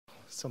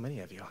So many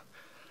of you.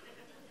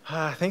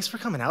 Thanks for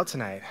coming out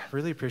tonight.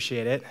 Really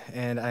appreciate it,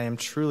 and I am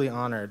truly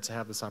honored to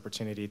have this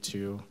opportunity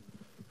to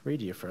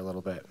read to you for a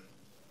little bit.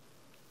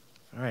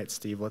 All right,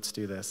 Steve, let's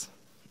do this.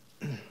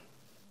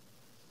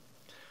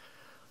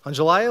 On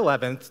July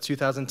 11th,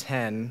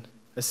 2010,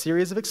 a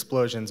series of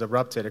explosions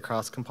erupted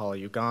across Kampala,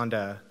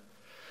 Uganda.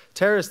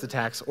 Terrorist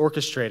attacks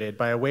orchestrated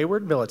by a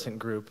wayward militant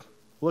group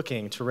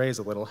looking to raise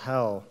a little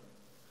hell.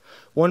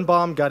 One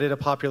bomb gutted a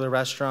popular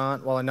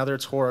restaurant, while another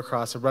tore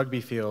across a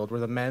rugby field where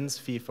the men's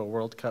FIFA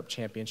World Cup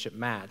Championship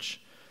match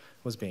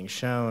was being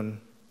shown.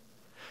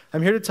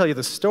 I'm here to tell you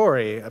the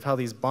story of how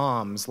these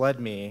bombs led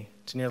me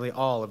to nearly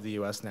all of the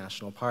U.S.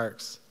 national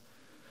parks.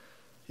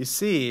 You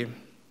see,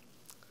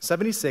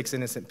 76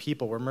 innocent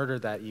people were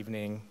murdered that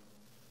evening.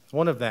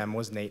 One of them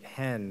was Nate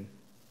Henn,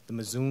 the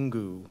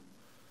Mzungu,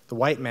 the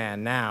white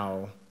man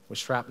now with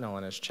shrapnel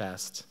in his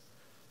chest.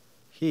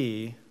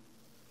 He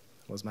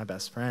was my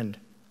best friend.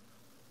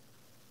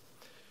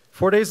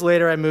 4 days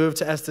later, I moved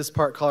to Estes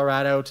Park,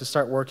 Colorado to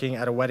start working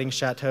at a wedding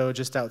chateau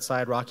just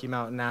outside Rocky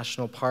Mountain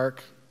National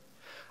Park.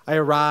 I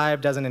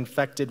arrived as an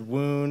infected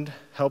wound,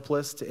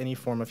 helpless to any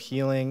form of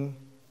healing,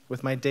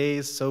 with my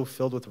days so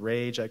filled with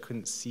rage I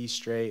couldn't see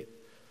straight,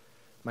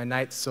 my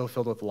nights so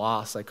filled with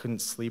loss I couldn't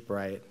sleep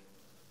right.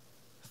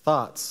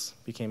 Thoughts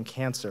became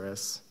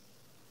cancerous.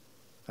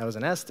 I was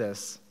in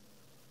Estes,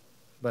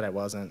 but I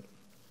wasn't.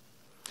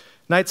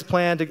 Nights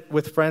planned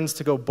with friends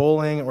to go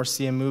bowling or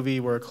see a movie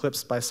were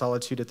eclipsed by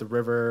solitude at the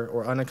river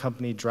or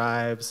unaccompanied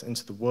drives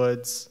into the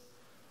woods.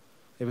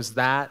 It was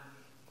that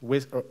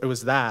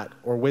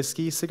or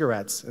whiskey,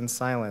 cigarettes, and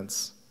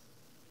silence.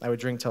 I would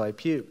drink till I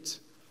puked,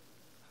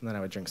 and then I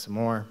would drink some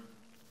more.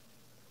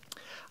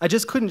 I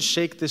just couldn't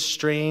shake this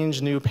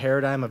strange new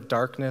paradigm of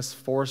darkness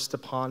forced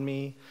upon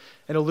me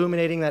and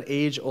illuminating that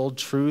age-old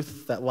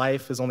truth that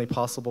life is only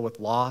possible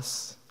with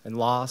loss, and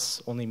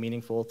loss only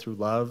meaningful through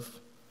love.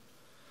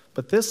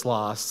 But this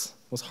loss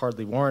was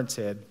hardly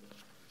warranted,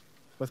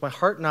 with my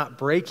heart not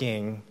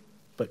breaking,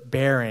 but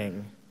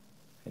bearing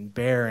and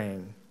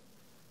bearing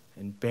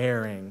and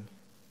bearing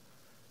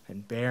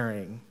and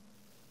bearing.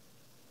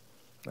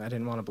 I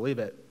didn't want to believe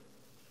it.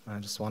 I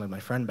just wanted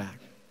my friend back.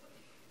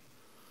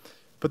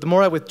 But the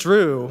more I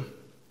withdrew,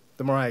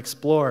 the more I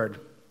explored.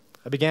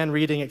 I began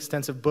reading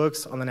extensive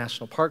books on the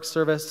National Park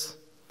Service.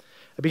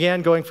 I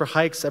began going for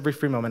hikes every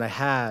free moment I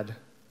had.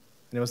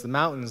 And it was the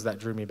mountains that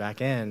drew me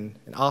back in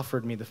and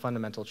offered me the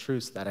fundamental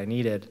truths that I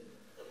needed.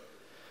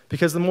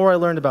 Because the more I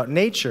learned about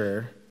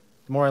nature,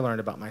 the more I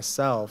learned about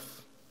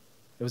myself.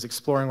 It was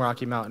exploring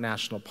Rocky Mountain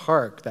National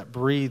Park that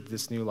breathed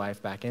this new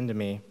life back into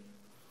me.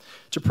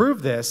 To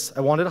prove this,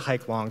 I wanted to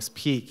hike Long's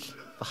Peak,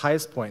 the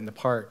highest point in the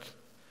park,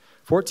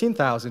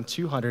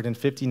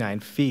 14,259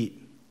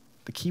 feet,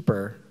 the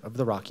keeper of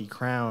the Rocky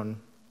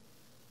Crown.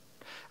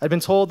 I'd been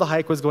told the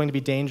hike was going to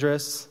be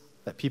dangerous,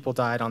 that people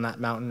died on that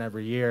mountain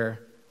every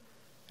year.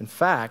 In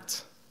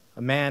fact,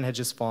 a man had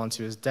just fallen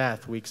to his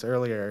death weeks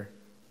earlier,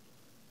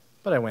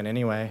 but I went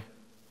anyway.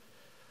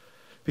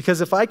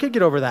 Because if I could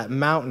get over that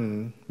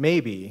mountain,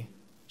 maybe,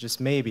 just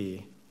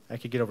maybe, I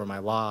could get over my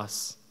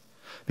loss.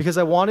 Because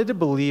I wanted to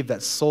believe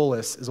that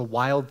solace is a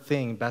wild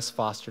thing best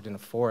fostered in a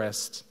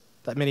forest,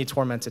 that many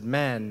tormented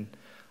men,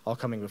 all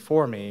coming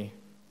before me,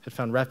 had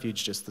found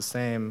refuge just the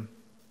same.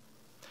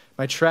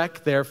 My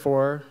trek,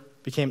 therefore,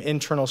 became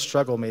internal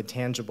struggle made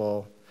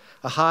tangible,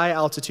 a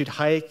high-altitude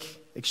hike,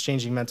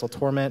 exchanging mental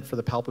torment for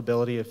the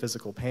palpability of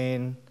physical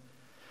pain.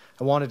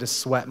 I wanted to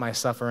sweat my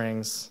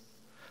sufferings.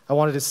 I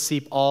wanted to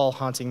seep all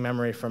haunting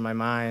memory from my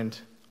mind.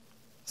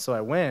 So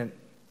I went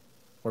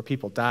where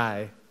people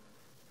die,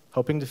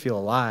 hoping to feel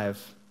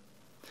alive,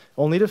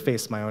 only to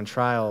face my own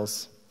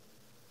trials.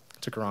 I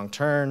took a wrong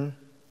turn,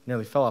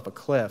 nearly fell off a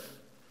cliff,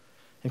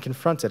 and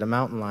confronted a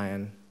mountain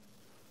lion.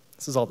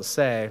 This is all to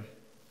say,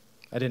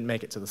 I didn't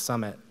make it to the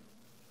summit.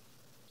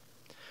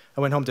 I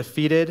went home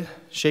defeated,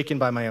 shaken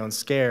by my own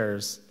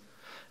scares,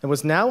 and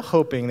was now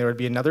hoping there would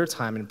be another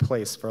time and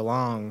place for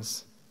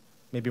Longs,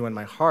 maybe when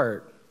my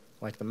heart,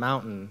 like the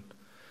mountain,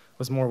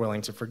 was more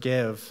willing to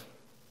forgive.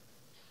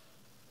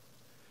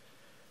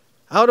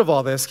 Out of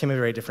all this came a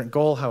very different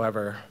goal,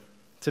 however,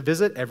 to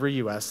visit every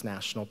U.S.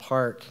 national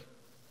park,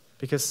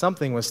 because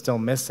something was still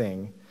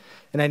missing,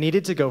 and I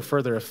needed to go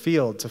further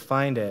afield to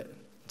find it,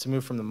 to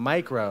move from the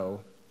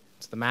micro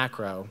to the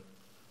macro.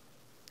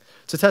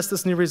 To test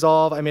this new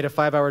resolve, I made a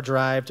 5-hour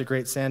drive to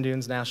Great Sand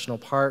Dunes National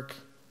Park.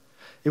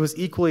 It was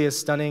equally as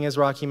stunning as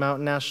Rocky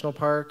Mountain National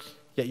Park,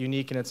 yet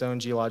unique in its own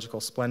geological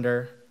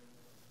splendor.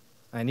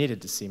 I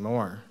needed to see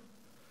more.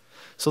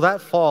 So that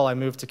fall, I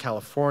moved to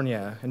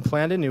California and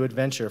planned a new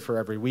adventure for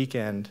every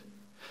weekend,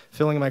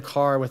 filling my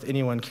car with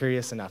anyone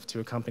curious enough to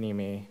accompany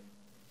me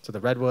to the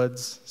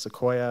Redwoods,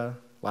 Sequoia,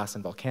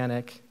 Lassen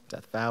Volcanic,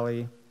 Death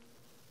Valley.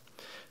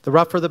 The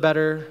rougher the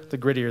better, the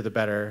grittier the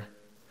better,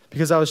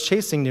 because I was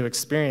chasing new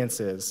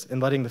experiences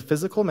and letting the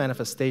physical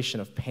manifestation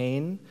of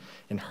pain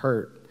and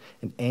hurt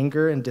and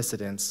anger and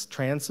dissidence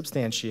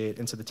transubstantiate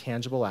into the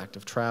tangible act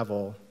of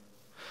travel.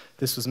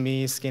 This was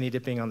me skinny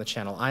dipping on the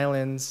Channel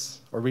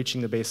Islands, or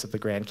reaching the base of the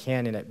Grand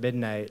Canyon at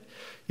midnight,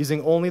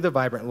 using only the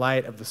vibrant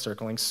light of the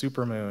circling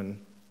supermoon,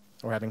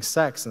 or having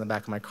sex in the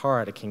back of my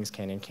car at a Kings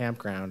Canyon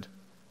campground.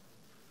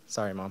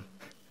 Sorry, Mom.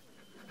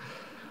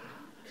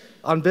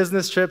 On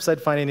business trips,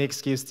 I'd find any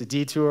excuse to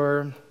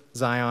detour: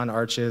 Zion,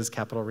 Arches,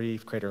 Capitol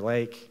Reef, Crater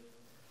Lake.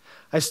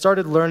 I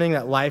started learning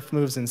that life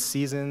moves in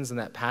seasons and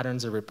that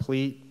patterns are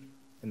replete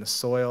in the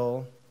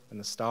soil, in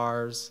the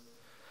stars,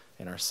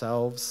 in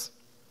ourselves.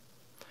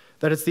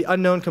 That it's the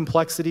unknown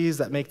complexities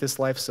that make this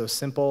life so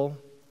simple,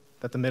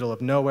 that the middle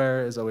of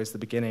nowhere is always the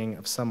beginning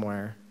of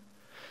somewhere.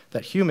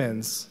 That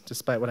humans,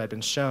 despite what I've been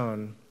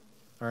shown,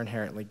 are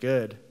inherently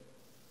good.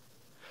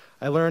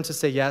 I learned to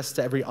say yes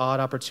to every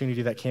odd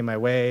opportunity that came my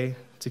way,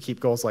 to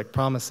keep goals like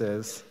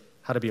promises,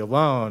 how to be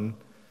alone,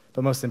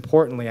 but most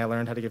importantly, I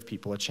learned how to give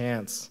people a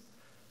chance,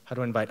 how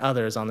to invite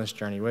others on this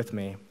journey with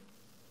me.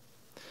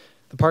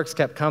 The parks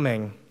kept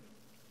coming,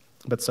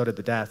 but so did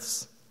the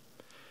deaths.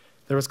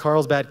 There was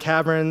Carlsbad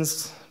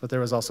Caverns, but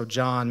there was also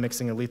John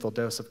mixing a lethal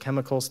dose of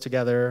chemicals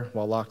together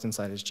while locked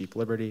inside his Jeep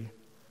Liberty.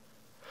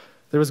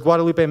 There was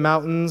Guadalupe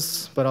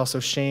Mountains, but also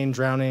Shane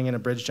drowning in a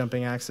bridge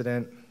jumping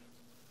accident,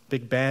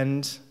 Big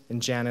Bend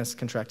and Janice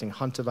contracting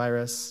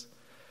hantavirus,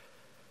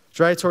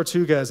 Dry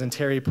Tortugas and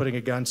Terry putting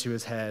a gun to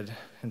his head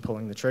and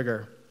pulling the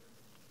trigger.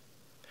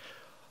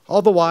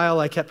 All the while,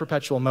 I kept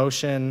perpetual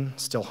motion,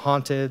 still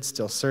haunted,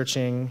 still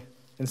searching,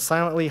 and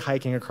silently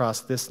hiking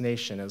across this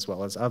nation as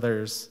well as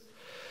others,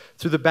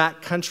 through the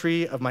back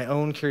country of my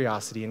own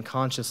curiosity and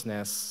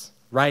consciousness,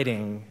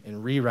 writing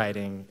and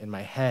rewriting in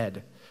my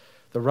head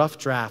the rough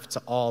draft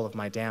to all of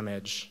my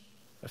damage,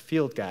 a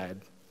field guide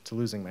to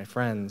losing my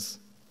friends.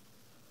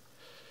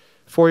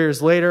 4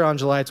 years later, on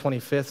July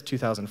 25th,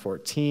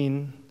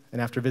 2014,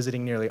 and after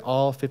visiting nearly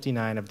all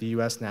 59 of the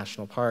US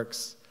national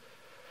parks,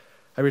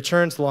 I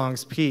returned to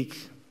Long's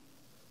Peak.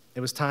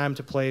 It was time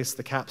to place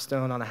the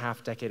capstone on a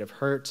half-decade of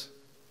hurt,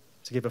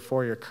 to give a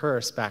 4-year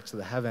curse back to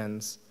the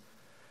heavens,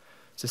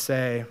 to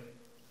say,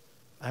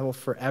 I will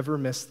forever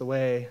miss the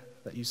way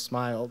that you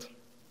smiled,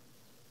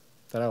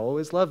 that I'll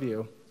always love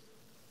you,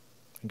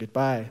 and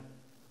goodbye.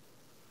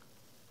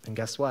 And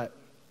guess what?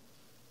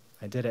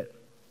 I did it.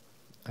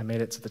 I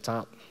made it to the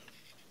top.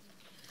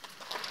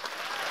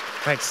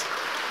 Thanks.